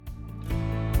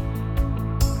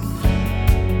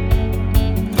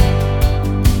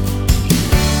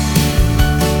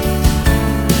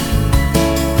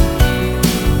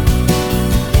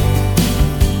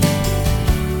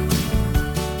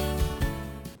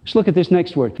Let's look at this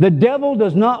next word. The devil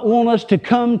does not want us to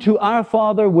come to our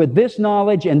Father with this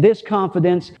knowledge and this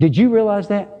confidence. Did you realize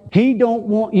that? He don't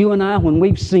want you and I, when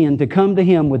we've sinned, to come to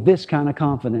Him with this kind of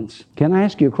confidence. Can I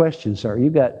ask you a question, sir?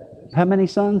 You got how many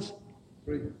sons?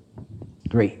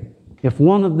 3. If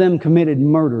one of them committed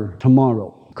murder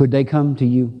tomorrow, could they come to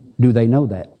you? Do they know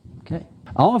that? Okay.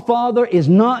 Our Father is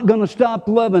not going to stop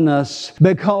loving us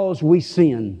because we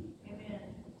sin.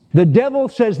 The devil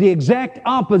says the exact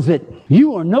opposite.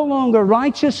 You are no longer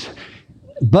righteous.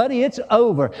 Buddy, it's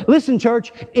over. Listen,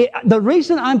 church, the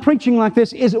reason I'm preaching like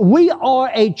this is we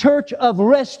are a church of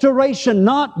restoration,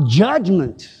 not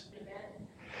judgment.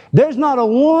 There's not a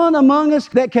one among us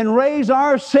that can raise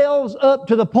ourselves up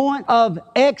to the point of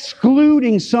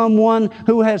excluding someone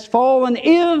who has fallen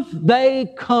if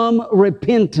they come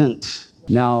repentant.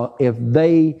 Now, if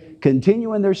they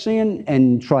continue in their sin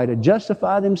and try to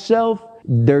justify themselves,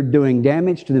 they're doing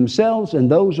damage to themselves and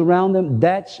those around them.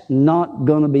 That's not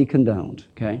going to be condoned.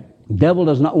 Okay? The devil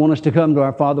does not want us to come to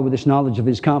our Father with this knowledge of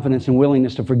His confidence and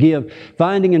willingness to forgive,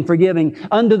 finding and forgiving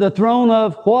under the throne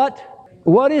of what?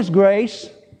 What is grace?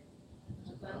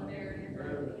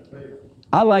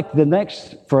 I like the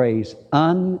next phrase,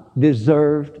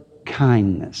 undeserved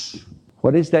kindness.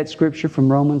 What is that scripture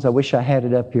from Romans? I wish I had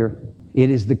it up here.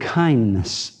 It is the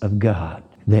kindness of God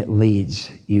that leads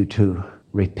you to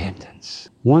repentance.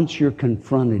 Once you're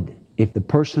confronted, if the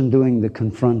person doing the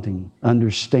confronting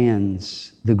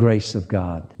understands the grace of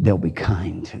God, they'll be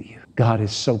kind to you. God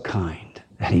is so kind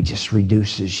that He just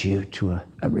reduces you to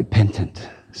a repentant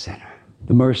sinner.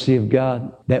 The mercy of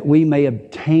God, that we may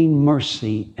obtain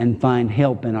mercy and find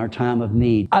help in our time of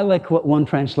need. I like what one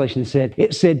translation said.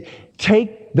 It said,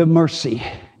 take the mercy,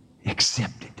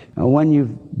 accept it. Now, when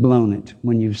you've blown it,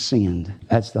 when you've sinned,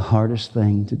 that's the hardest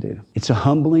thing to do. It's a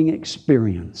humbling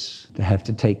experience to have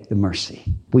to take the mercy.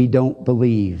 We don't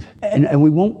believe, and we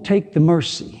won't take the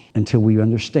mercy until we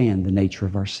understand the nature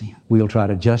of our sin. We'll try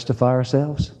to justify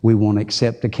ourselves. We won't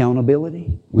accept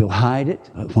accountability. We'll hide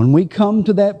it. But when we come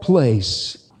to that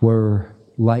place where,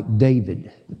 like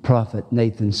David, the prophet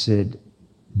Nathan said,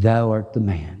 thou art the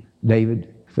man.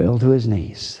 David fell to his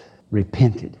knees,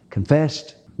 repented,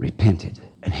 confessed, repented.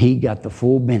 And he got the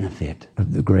full benefit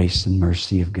of the grace and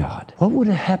mercy of God. What would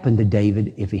have happened to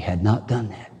David if he had not done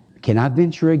that? Can I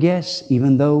venture a guess?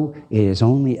 Even though it is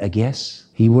only a guess,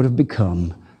 he would have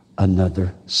become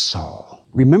another Saul.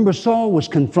 Remember, Saul was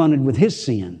confronted with his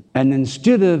sin. And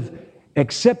instead of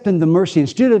accepting the mercy,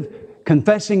 instead of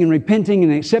confessing and repenting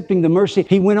and accepting the mercy,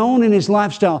 he went on in his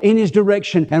lifestyle, in his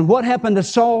direction. And what happened to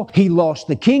Saul? He lost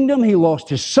the kingdom, he lost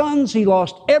his sons, he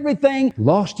lost everything,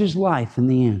 lost his life in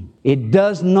the end. It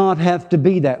does not have to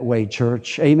be that way,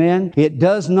 church. Amen? It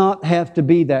does not have to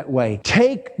be that way.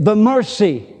 Take the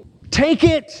mercy. Take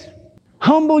it.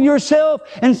 Humble yourself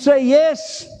and say,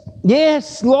 yes,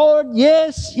 yes, Lord,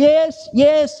 yes, yes,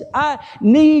 yes. I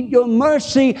need your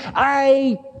mercy.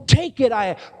 I take it.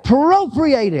 I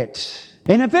appropriate it.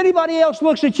 And if anybody else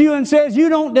looks at you and says you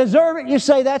don't deserve it, you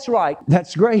say, that's right.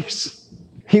 That's grace.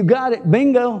 You got it.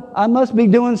 Bingo. I must be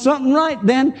doing something right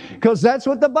then, because that's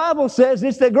what the Bible says.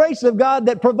 It's the grace of God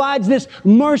that provides this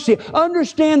mercy.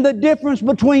 Understand the difference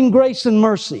between grace and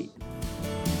mercy.